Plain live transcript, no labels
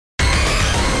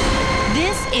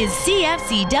is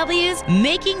CFCW's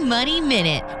Making Money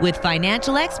Minute with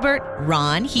financial expert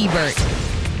Ron Hebert.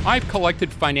 I've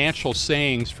collected financial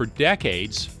sayings for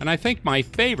decades, and I think my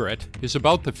favorite is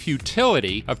about the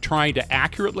futility of trying to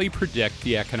accurately predict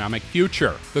the economic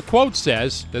future. The quote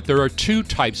says that there are two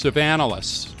types of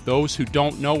analysts: those who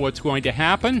don't know what's going to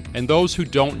happen and those who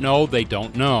don't know they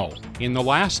don't know. In the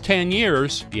last 10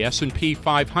 years, the S&P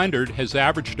 500 has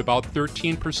averaged about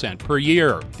 13% per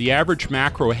year. The average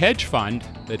macro hedge fund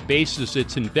that bases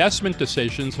its investment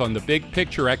decisions on the big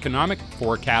picture economic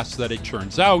forecasts that it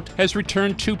churns out has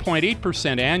returned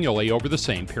 2.8% annually over the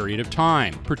same period of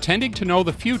time. Pretending to know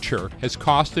the future has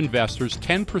cost investors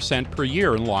 10% per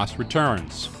year in lost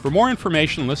returns. For more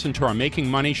information, listen to our Making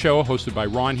Money show hosted by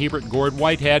Ron Hebert and Gord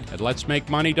Whitehead at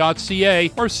letsmakemoney.ca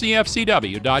or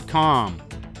cfcw.com.